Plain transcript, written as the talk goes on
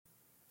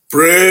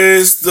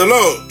Praise the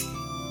Lord.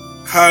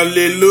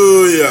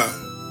 Hallelujah.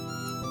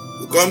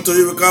 We come to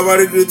you with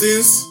Calvary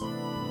greetings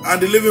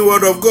and the living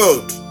word of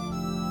God.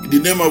 In the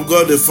name of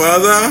God the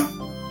Father,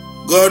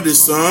 God the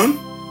Son,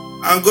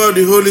 and God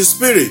the Holy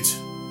Spirit.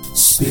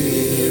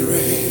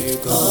 Spirit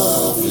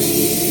of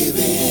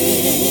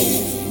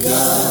living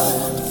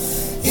God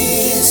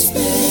is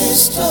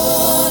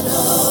bestowed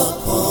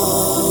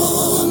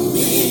upon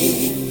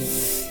me.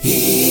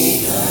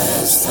 He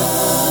has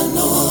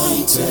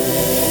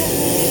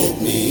anointed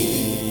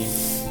me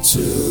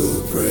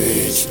to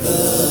preach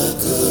the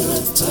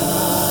good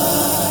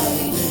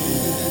tidings.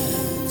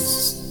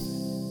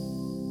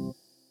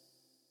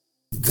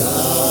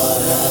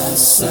 God has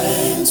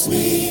sent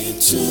me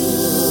to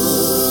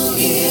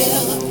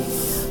heal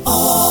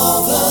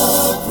all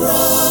the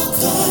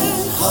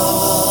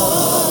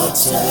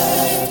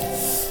broken-hearted,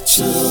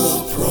 to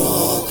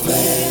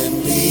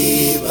proclaim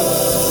liberty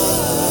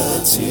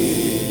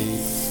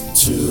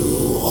to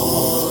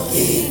all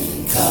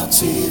in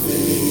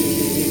captivity.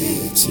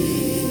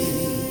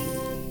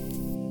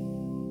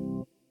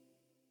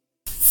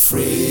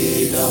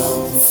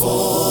 Freedom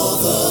for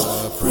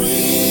the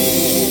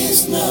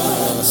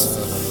prisoners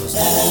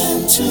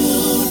and to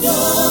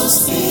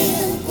those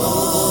in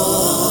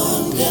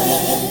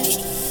bondage,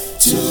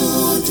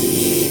 to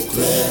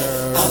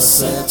declare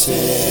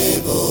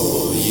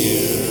acceptable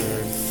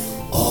year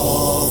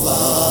of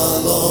our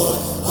Lord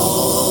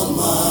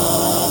Almighty.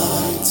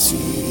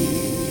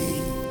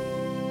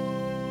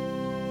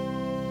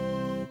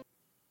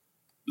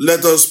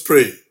 Let us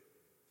pray.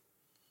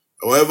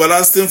 Our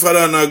everlasting Father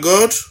and our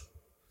God,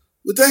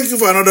 we thank you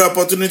for another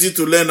opportunity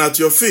to learn at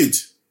your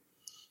feet.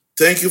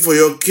 Thank you for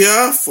your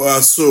care for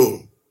our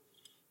soul.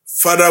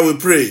 Father, we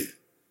pray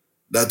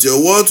that your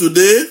word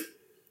today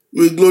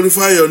will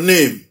glorify your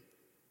name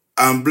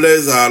and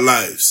bless our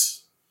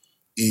lives.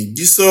 In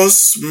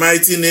Jesus'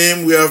 mighty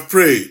name we have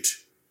prayed.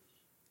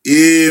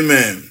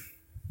 Amen.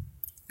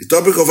 The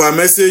topic of our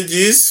message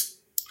is,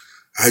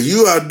 are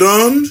you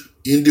adorned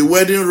in the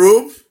wedding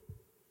robe?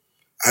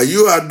 Are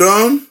you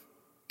adorned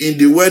in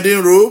the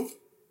wedding robe?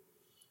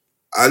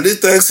 Our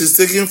lead text is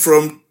taken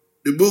from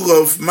the book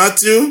of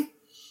Matthew,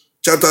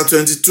 chapter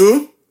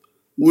 22.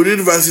 We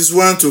read verses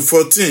 1 to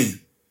 14.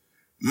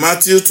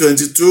 Matthew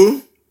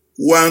 22,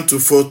 1 to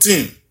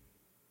 14.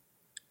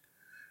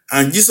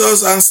 And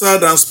Jesus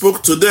answered and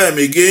spoke to them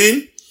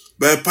again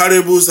by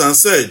parables and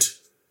said,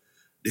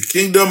 the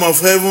kingdom of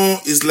heaven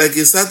is like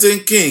a certain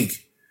king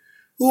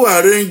who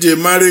arranged a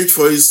marriage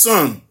for his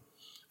son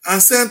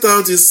and sent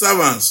out his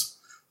servants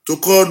to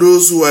call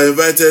those who were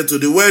invited to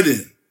the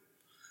wedding.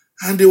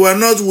 And they were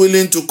not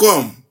willing to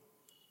come.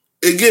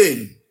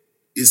 Again,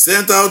 he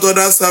sent out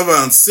other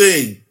servants,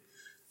 saying,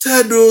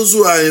 tell those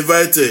who are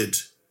invited,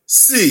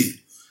 see,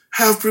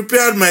 I have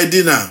prepared my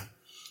dinner.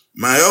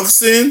 My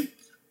oxen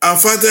and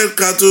fatted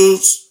cattle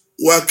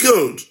were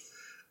killed,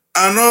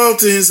 and all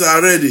things are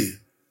ready.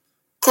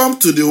 Come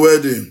to the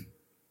wedding.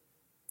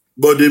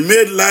 But they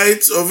made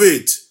light of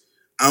it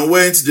and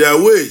went their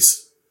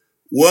ways,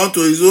 one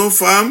to his own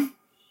farm,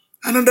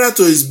 another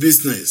to his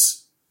business.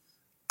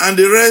 And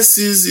the rest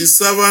seized his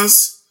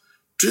servants,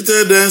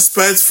 treated them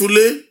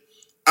spitefully,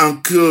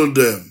 and killed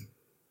them.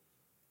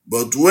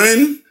 But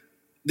when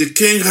the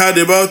king heard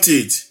about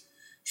it,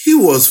 he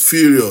was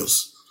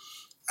furious,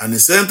 and he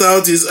sent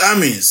out his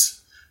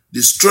armies,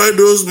 destroyed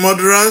those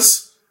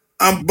murderers,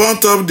 and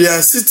burnt up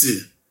their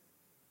city.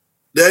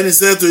 Then he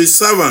said to his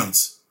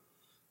servants,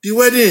 the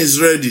wedding is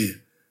ready,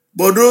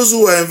 but those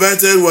who were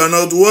invited were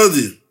not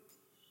worthy.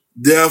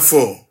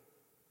 Therefore,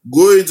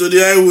 go into the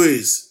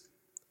highways,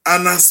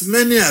 and as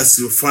many as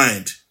you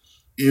find,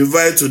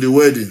 invite to the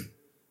wedding.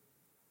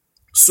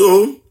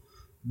 So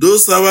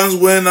those servants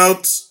went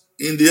out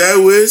in the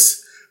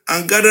highways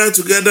and gathered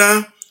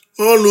together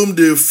all whom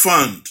they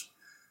found,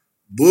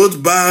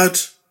 both bad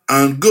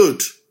and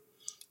good.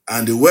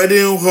 And the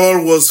wedding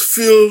hall was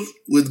filled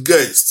with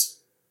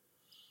guests.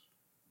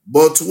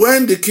 But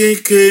when the king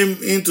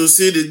came in to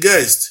see the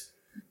guests,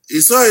 he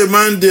saw a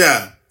man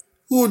there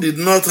who did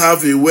not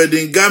have a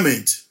wedding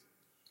garment.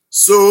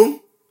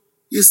 So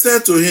he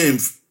said to him,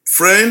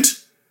 friend,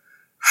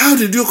 how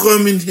did you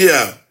come in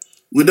here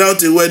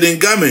without a wedding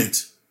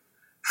garment?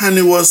 And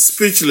he was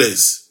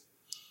speechless.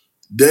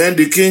 Then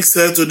the king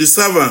said to the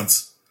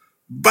servants,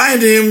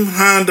 bind him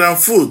hand and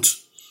foot,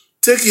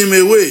 take him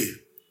away,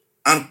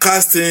 and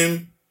cast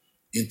him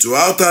into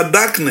outer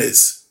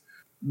darkness.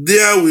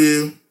 There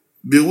will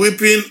be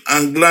weeping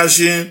and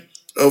gnashing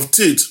of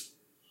teeth.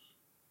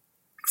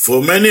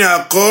 For many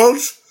are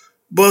called,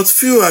 but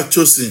few are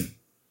chosen.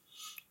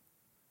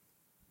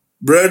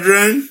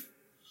 Brethren,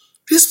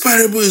 this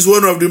parable is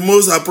one of the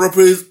most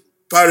appropriate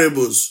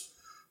parables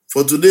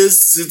for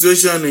today's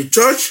situation in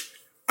church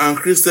and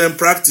Christian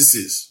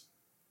practices.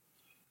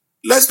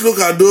 Let's look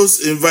at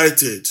those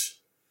invited.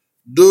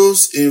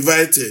 Those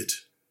invited.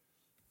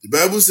 The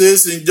Bible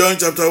says in John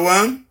chapter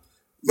 1,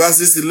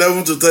 verses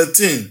 11 to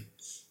 13,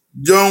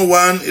 John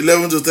 1,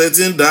 11 to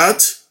 13,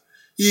 that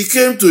He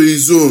came to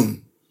his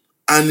own,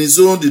 and his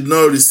own did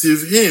not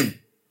receive him.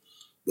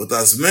 But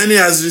as many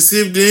as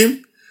received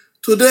him,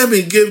 to them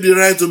he gave the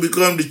right to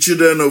become the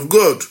children of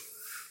God,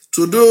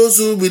 to those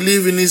who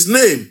believe in his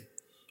name,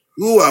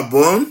 who are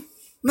born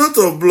not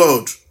of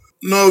blood,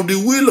 nor of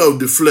the will of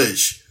the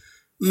flesh,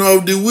 nor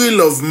of the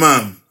will of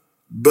man,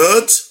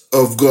 but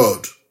of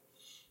God.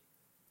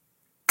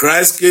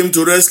 Christ came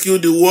to rescue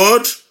the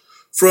world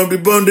from the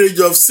bondage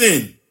of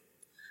sin.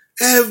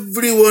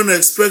 Everyone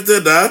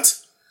expected that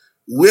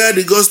where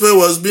the gospel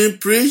was being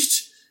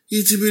preached,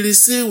 it will be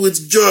received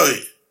with joy,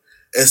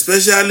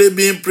 especially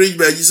being preached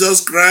by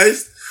Jesus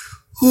Christ,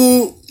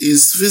 who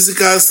is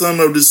physical son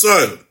of the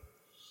soil.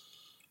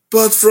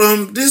 But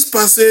from this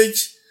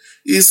passage,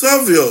 it's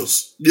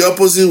obvious the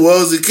opposite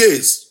was the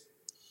case.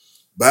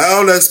 By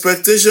all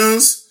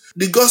expectations,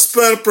 the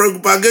gospel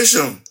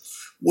propagation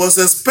was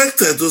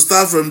expected to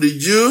start from the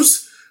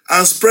Jews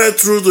and spread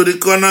through to the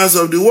corners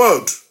of the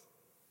world.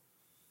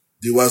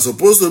 They were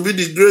supposed to be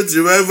the great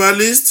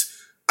revivalists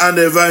and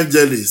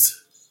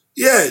evangelists.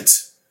 Yet,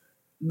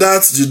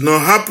 that did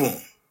not happen.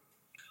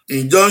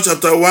 In John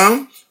chapter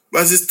 1,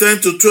 verses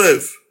 10 to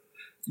 12,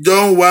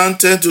 John 1,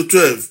 10 to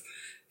 12,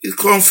 it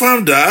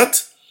confirmed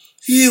that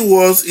he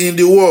was in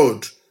the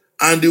world,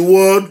 and the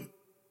world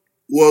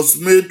was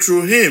made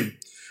through him,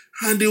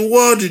 and the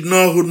world did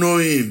not know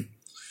him.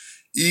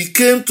 He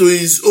came to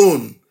his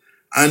own,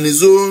 and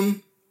his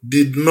own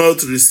did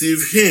not receive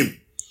him.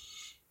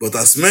 But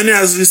as many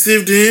as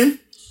received him,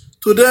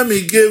 to them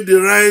he gave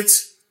the right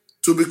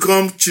to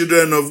become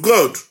children of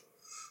God,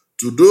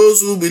 to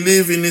those who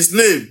believe in his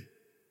name.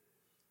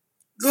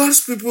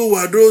 God's people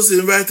were those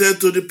invited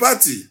to the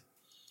party.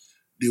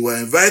 They were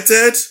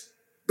invited,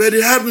 but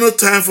they had no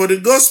time for the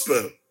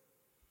gospel.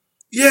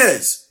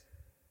 Yes,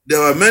 there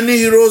were many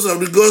heroes of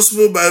the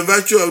gospel by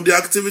virtue of the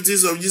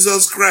activities of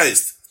Jesus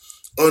Christ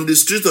on the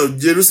streets of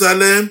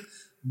Jerusalem,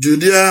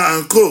 Judea,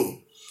 and co.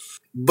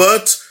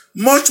 But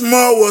much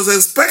more was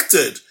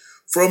expected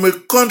from a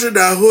country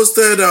that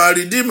hosted our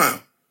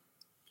Redeemer.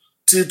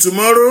 Till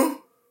tomorrow,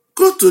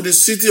 go to the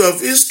city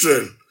of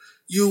Israel.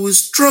 You will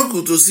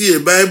struggle to see a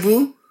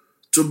Bible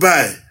to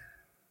buy,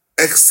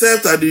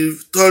 except at the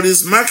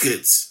tourist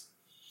markets.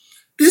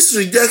 This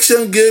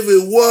rejection gave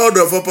a world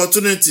of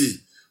opportunity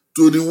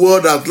to the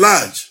world at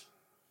large.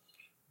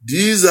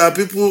 These are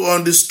people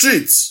on the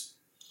streets,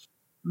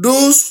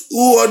 those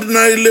who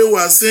ordinarily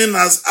were seen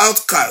as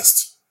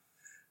outcasts.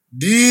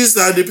 These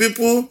are the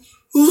people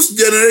whose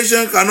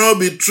generation cannot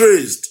be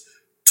traced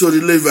to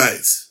the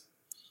Levites.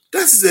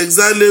 That is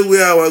exactly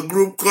where our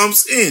group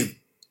comes in.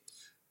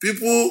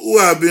 People who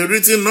have been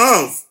written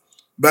off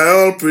by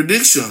all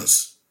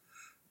predictions.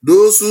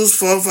 Those whose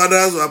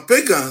forefathers were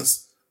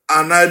pagans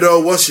and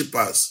idol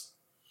worshippers.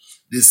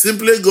 They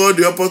simply got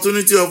the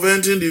opportunity of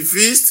entering the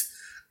feast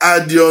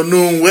at the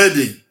unknown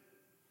wedding.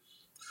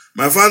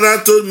 My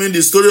father told me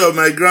the story of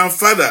my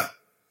grandfather.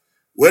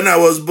 When I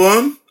was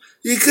born,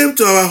 he came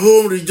to our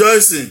home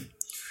rejoicing.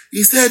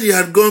 He said he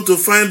had gone to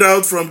find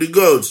out from the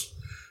gods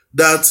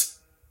that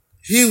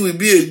he will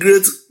be a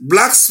great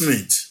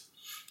blacksmith.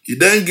 He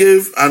then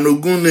gave an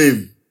Ogun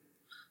name.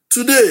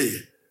 Today,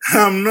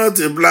 I'm not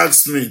a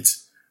blacksmith,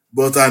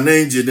 but an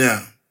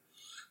engineer.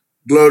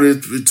 Glory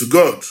be to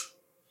God.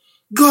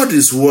 God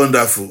is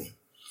wonderful.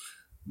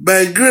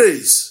 By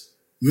grace,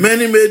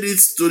 many made it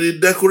to the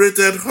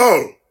decorated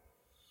hall.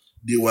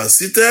 They were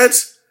seated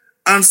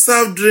and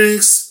served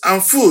drinks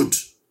and food.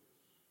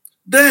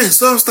 Then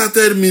some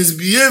started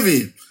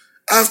misbehaving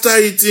after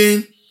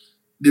eating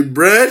the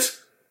bread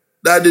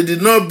that they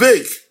did not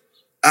bake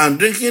and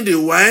drinking the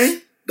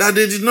wine that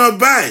they did not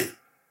buy.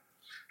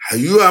 Are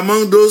you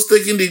among those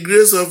taking the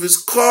grace of his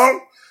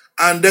call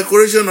and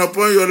decoration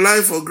upon your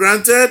life for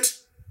granted?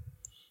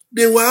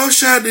 They were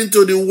ushered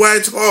into the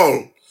white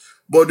hall,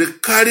 but they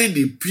carried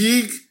the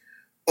pig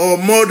or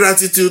mud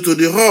attitude to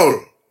the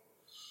hall.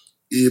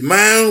 A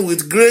man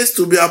with grace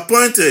to be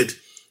appointed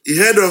a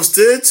head of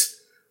state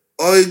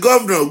or a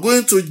governor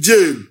going to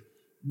jail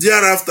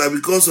thereafter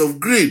because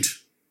of greed.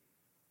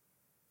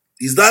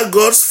 Is that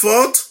God's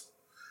fault?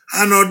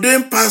 An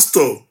ordained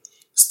pastor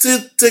still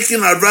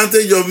taking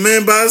advantage of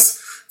members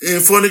in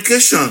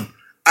fornication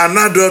and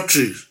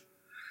adultery.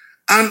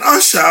 An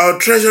usher or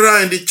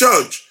treasurer in the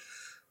church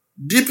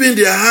dipping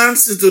their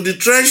hands into the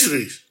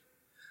treasury.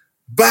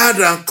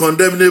 Bad and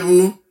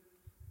condemnable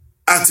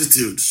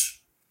attitudes.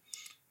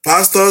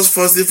 Pastors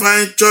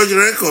falsifying church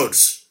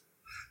records.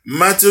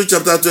 Matthew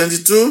chapter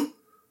 22,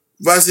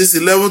 verses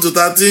 11 to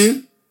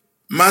 13.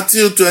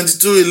 Matthew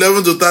 22,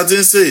 11 to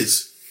 13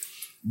 says,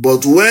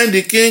 "But when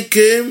the king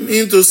came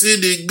in to see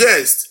the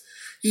guest,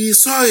 he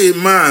saw a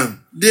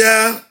man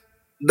there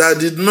that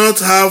did not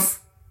have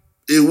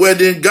a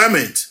wedding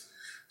garment.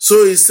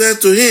 So he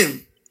said to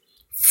him,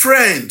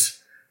 'Friend,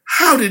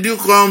 how did you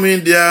come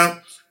in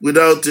there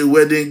without a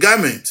wedding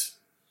garment?'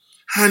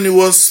 And he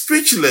was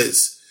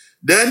speechless.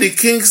 Then the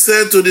king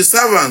said to the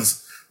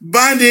servants,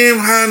 'Bind him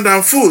hand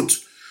and foot,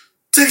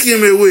 take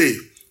him away,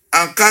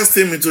 and cast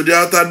him into the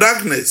outer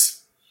darkness.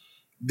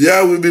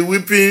 There will be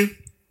weeping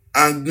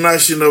and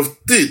gnashing of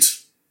teeth.'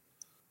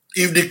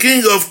 If the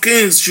King of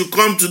Kings should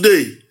come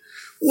today,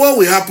 what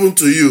will happen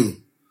to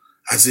you?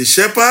 As a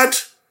shepherd,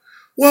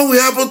 what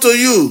will happen to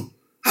you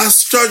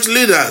as church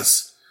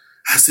leaders,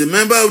 as a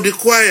member of the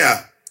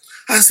choir,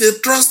 as a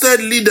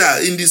trusted leader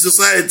in the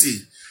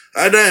society,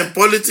 either in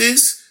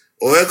politics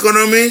or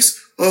economics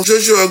or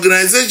social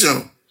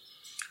organization?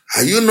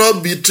 Are you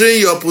not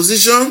betraying your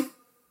position?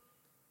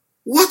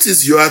 What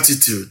is your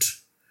attitude?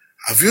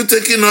 Have you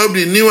taken up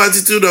the new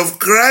attitude of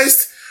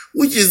Christ,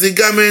 which is the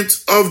garment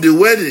of the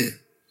wedding?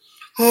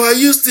 Or are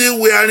you still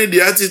wearing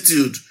the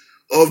attitude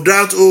of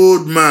that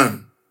old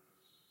man?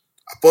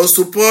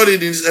 Apostle Paul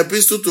in his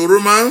epistle to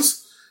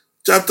Romans,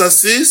 chapter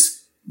 6,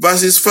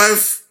 verses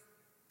 5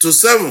 to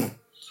 7.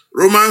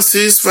 Romans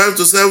 6, 5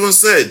 to 7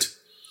 said,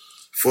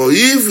 "For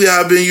if we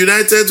have been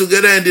united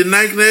together in the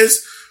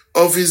likeness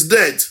of his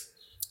death,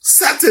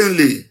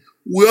 certainly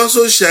we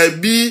also shall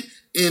be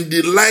in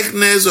the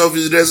likeness of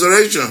his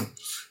resurrection,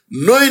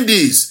 knowing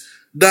this,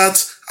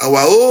 that our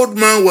old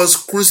man was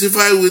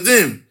crucified with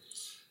him,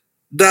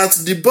 that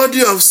the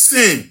body of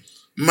sin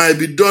might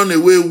be done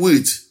away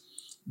with,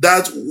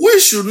 that we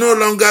should no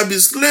longer be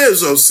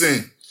slaves of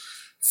sin.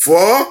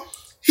 For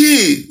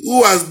he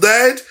who has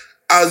died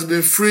has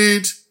been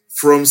freed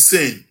from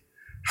sin."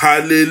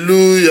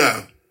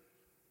 Hallelujah.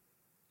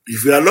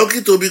 If we are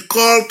lucky to be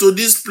called to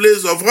this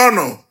place of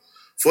honor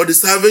for the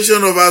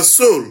salvation of our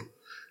soul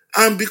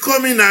and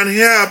becoming an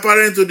heir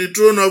apparent to the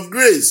throne of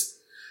grace,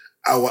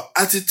 our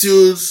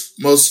attitudes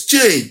must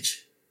change.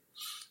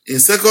 In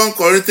 2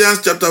 Corinthians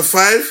chapter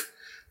 5,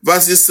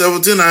 verses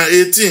 17 and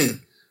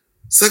 18,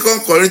 2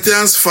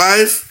 Corinthians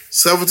 5,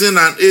 17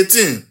 and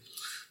 18,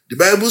 the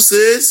Bible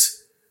says,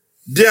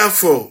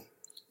 "Therefore,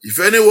 if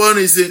anyone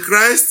is in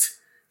Christ,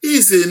 he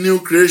is a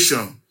new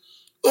creation.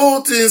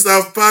 All things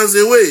have passed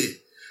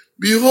away.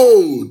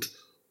 Behold,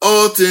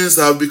 all things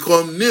have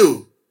become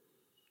new.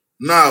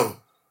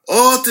 Now,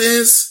 all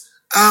things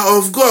are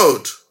of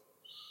God,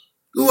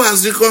 who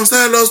has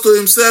reconciled us to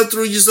himself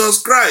through Jesus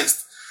Christ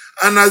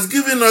and has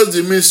given us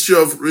the ministry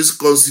of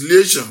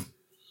reconciliation."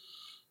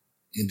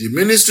 In the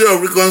ministry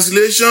of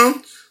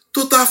reconciliation,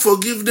 total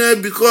forgiveness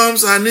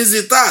becomes an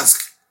easy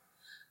task.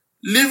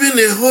 Living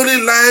a holy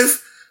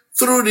life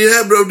through the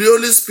help of the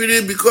Holy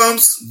Spirit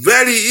becomes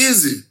very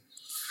easy.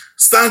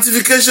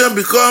 Sanctification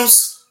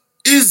becomes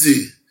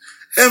easy.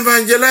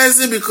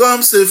 Evangelizing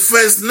becomes a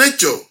first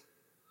nature.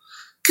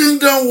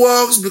 Kingdom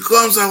works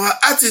becomes our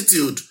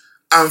attitude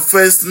and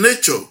first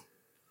nature.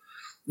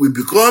 We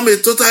become a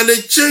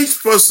totally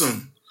changed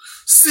person.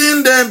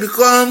 Sin then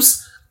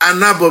becomes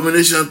an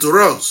abomination to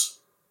us.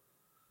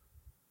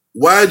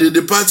 Why did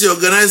the party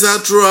organizer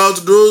throw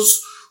out those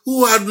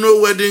who had no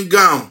wedding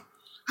gown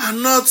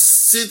and not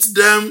sit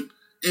them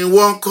in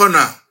one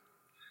corner?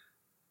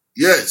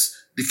 Yes,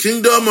 the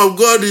kingdom of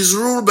God is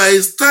ruled by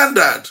a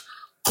standard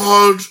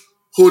called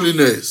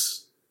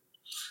holiness.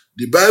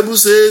 The Bible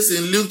says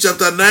in Luke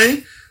chapter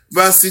 9,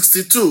 verse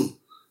 62,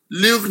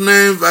 Luke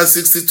 9, verse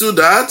 62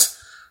 that,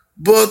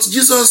 "But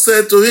Jesus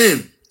said to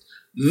him,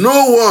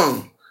 no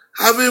one,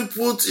 having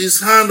put his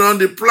hand on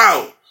the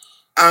plow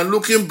and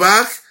looking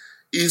back,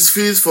 is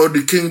fit for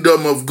the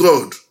kingdom of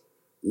God."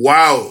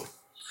 Wow.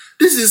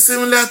 This is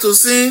similar to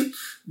seeing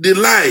the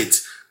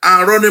light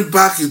and running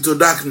back into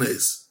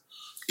darkness.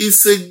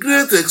 It's a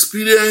great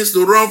experience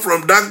to run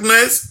from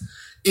darkness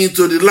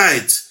into the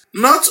light,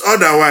 not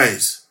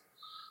otherwise.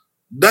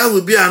 That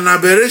would be an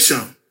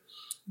aberration.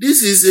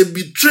 This is a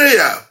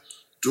betrayal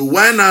to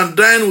wine and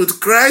dine with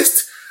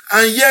Christ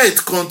and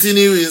yet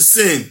continue in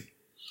sin.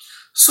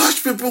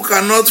 Such people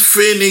cannot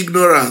feign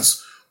ignorance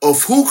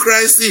of who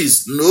Christ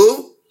is.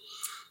 No,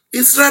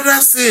 it's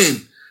rather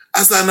seen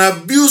as an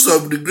abuse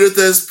of the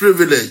greatest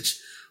privilege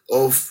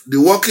of the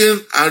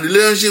working and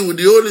relationship with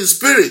the Holy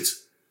Spirit.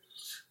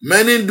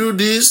 Many do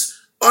this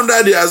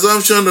under the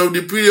assumption of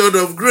the period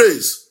of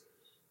grace.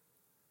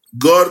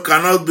 God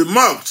cannot be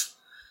mocked.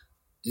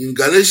 In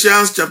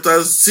Galatians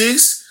chapter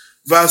 6,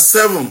 verse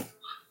 7,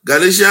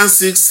 Galatians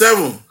 6,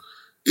 7,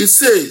 it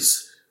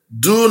says,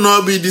 "Do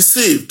not be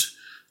deceived.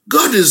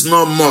 God is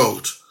not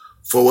mocked.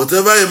 For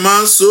whatever a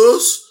man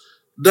sows,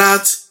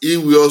 that he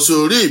will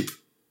also reap."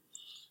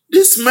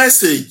 This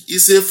message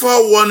is a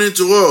forewarning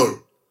to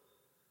all.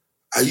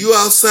 Are you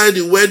outside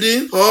the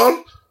wedding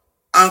hall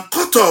and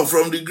cut off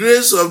from the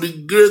grace of the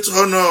great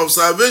honor of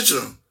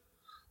salvation?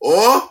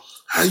 Or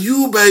are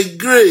you by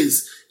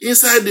grace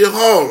inside the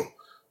hall,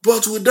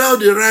 but without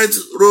the right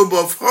robe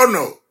of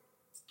honor?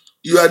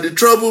 You are the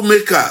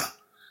troublemaker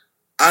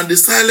and the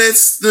silent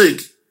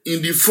snake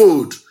in the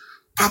fold,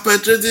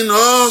 perpetrating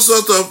all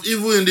sorts of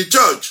evil in the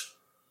church.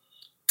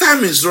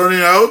 Time is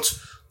running out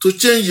to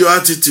change your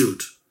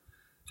attitude.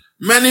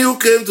 Many who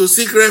came to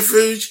seek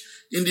refuge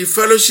in the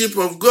fellowship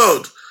of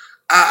God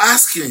are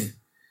asking,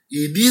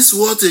 is this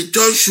what a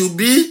church should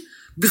be?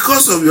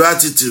 Because of your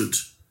attitude.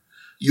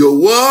 Your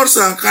words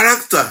and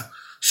character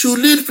should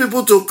lead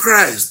people to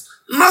Christ,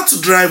 not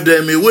drive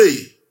them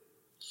away.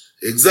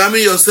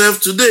 Examine yourself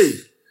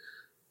today.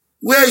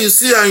 Where you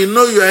see and you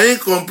know you are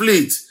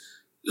incomplete,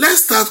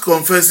 let's start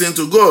confessing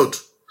to God.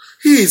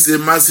 He is a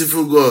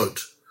merciful God.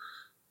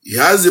 He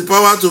has the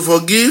power to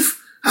forgive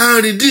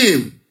and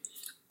redeem.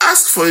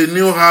 Ask for a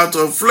new heart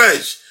of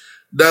flesh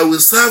that will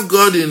serve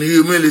God in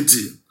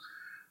humility.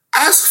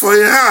 Ask for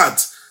a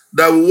heart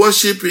that will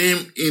worship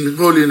Him in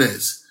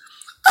holiness.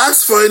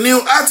 Ask for a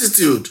new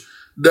attitude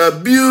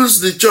that builds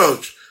the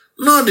church,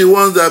 not the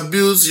one that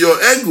builds your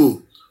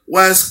ego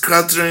while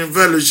scattering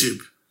fellowship.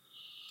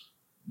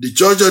 The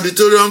church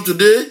auditorium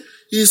today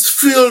is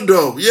filled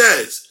up,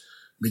 yes.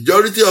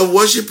 Majority of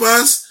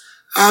worshippers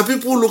are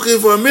people looking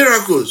for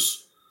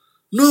miracles.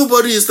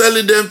 Nobody is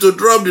telling them to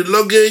drop the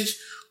luggage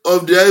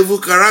of their evil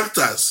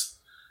characters.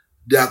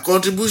 Their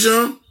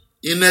contribution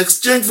in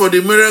exchange for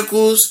the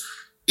miracles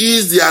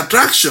is the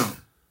attraction.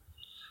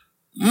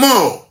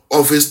 More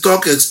of a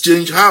stock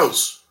exchange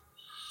house.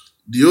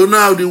 The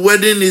owner of the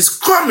wedding is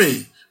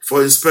coming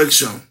for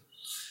inspection.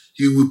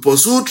 He will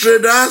pursue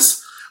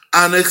traders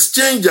and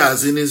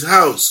exchangers in his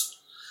house.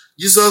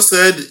 Jesus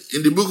said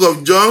in the book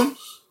of John,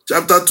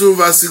 chapter 2,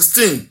 verse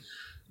 16,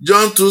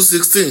 John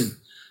 2:16,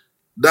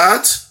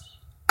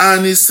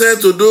 and he said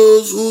to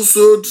those who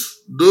sold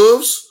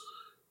doves,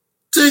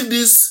 take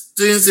these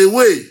things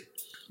away.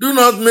 Do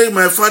not make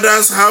my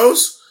Father's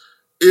house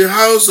a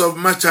house of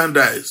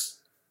merchandise.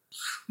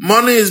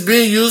 Money is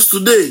being used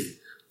today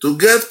to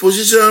get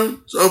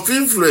positions of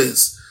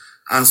influence,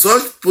 and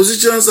such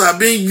positions are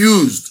being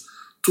used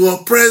to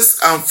oppress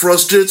and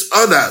frustrate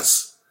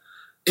others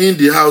in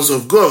the house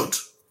of God.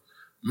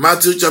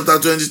 Matthew chapter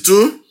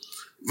 22,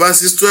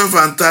 verses 12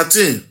 and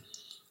 13.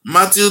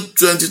 Matthew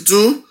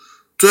 22,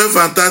 12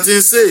 and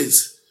 13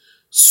 says,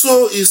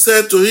 so he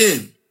said to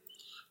him,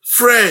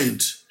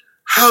 friend,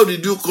 how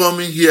did you come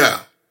in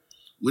here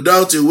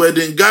without a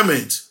wedding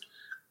garment?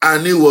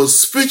 And he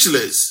was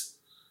speechless.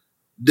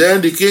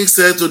 Then the king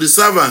said to the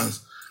servants,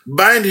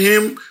 bind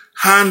him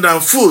hand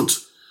and foot,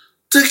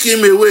 take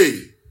him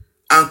away,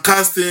 and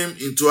cast him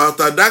into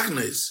outer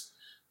darkness.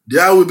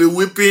 There will be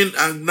weeping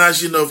and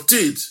gnashing of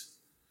teeth.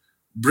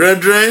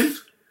 Brethren,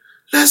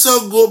 let's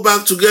all go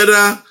back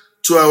together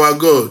to our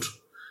God.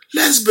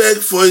 Let's beg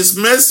for his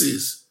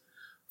mercies.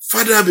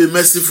 Father, be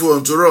merciful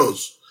unto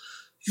us.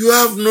 You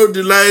have no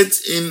delight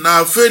in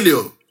our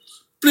failure.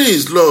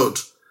 Please, Lord,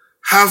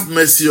 have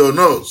mercy on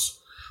us.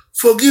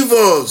 Forgive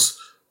us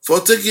for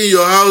taking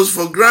your house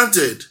for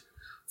granted.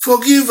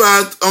 Forgive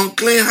our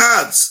unclean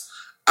hearts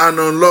and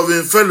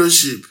unloving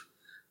fellowship.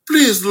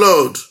 Please,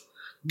 Lord,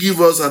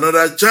 give us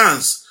another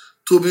chance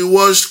to be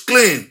washed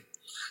clean.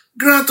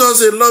 Grant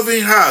us a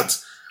loving heart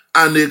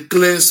and a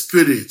clean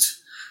spirit.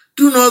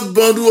 Do not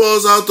bundle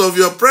us out of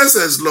your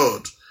presence,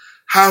 Lord.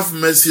 Have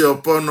mercy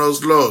upon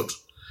us, Lord.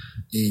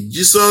 In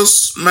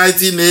Jesus'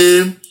 mighty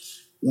name,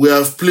 we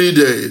have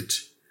pleaded.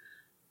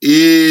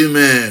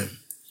 Amen.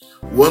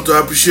 We want to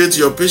appreciate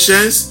your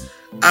patience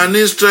and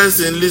interest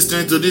in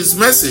listening to this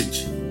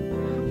message.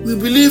 We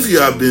believe you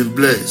have been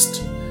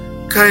blessed.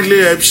 Kindly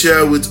help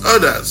share with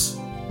others.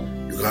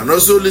 You can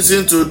also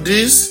listen to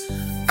this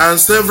and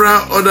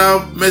several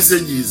other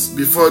messages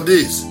before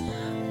this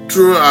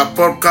through our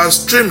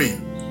podcast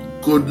streaming,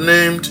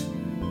 codenamed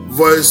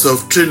Voice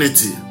of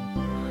Trinity.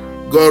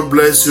 God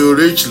bless you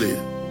richly.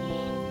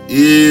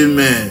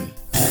 Amen.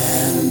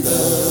 And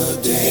the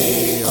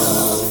day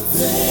of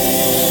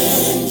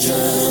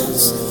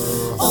vengeance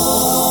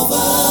of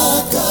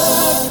our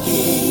God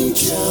in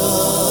judgment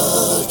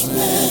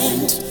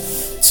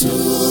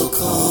to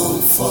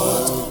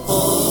comfort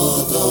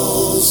all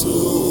those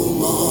who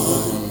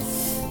mourn,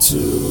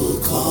 to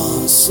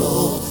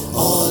console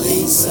all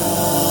in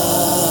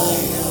Zion,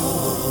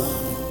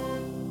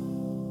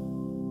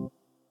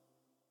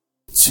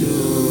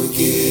 to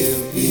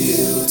give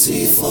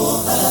beauty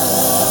for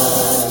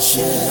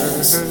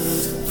ashes,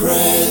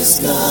 praise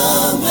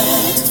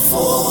garment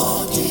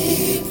for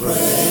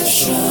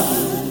depression.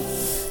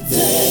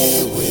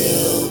 They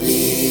will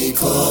be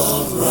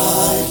called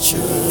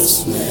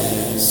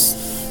righteousness.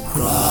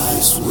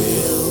 Christ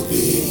will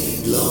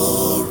be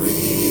glorified.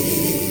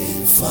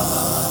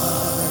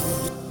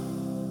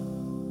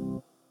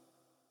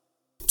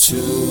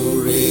 To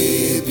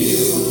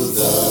rebuild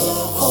the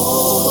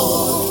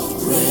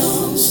old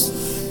realms,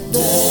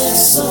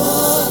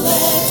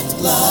 desolate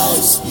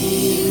lives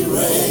be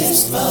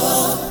raised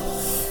up,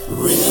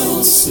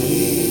 real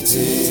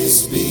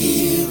cities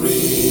be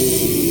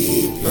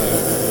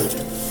repaired,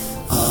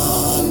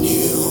 a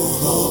new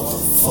hope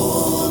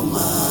for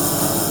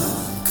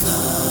mankind.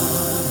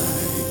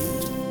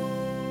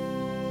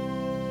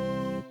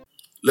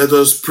 Let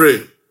us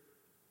pray.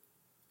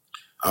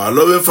 Our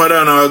loving Father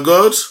and our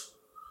God,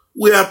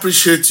 we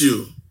appreciate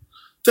you.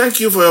 Thank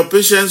you for your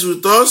patience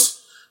with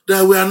us,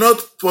 that we are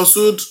not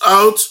pursued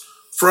out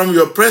from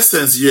your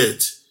presence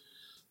yet.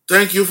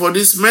 Thank you for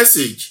this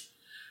message,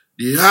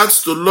 the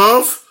hearts to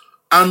love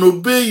and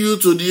obey you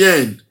to the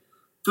end.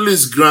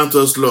 Please grant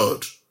us,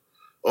 Lord,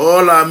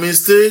 all our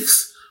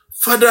mistakes.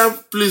 Father,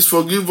 please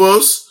forgive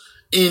us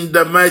in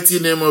the mighty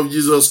name of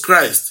Jesus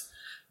Christ.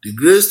 The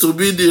grace to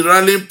be the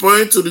rallying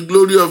point to the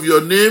glory of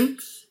your name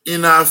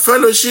in our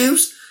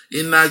fellowships,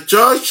 in our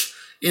church,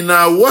 in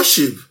our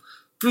worship.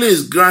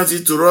 Please grant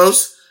it to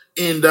us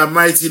in the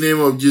mighty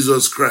name of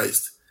Jesus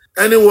Christ.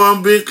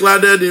 Anyone being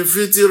cladded in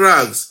filthy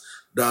rags,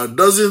 that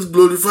doesn't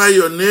glorify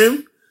your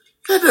name,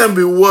 let them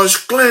be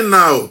washed clean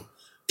now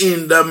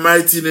in the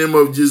mighty name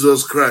of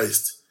Jesus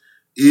Christ.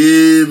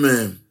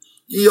 Amen.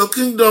 In your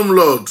kingdom,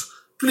 Lord,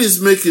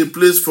 please make a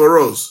place for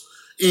us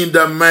in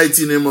the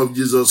mighty name of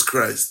Jesus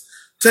Christ.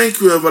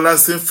 Thank you,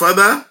 everlasting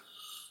Father.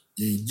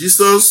 In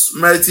Jesus'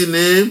 mighty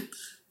name,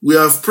 we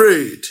have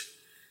prayed.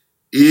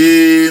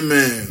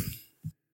 Amen.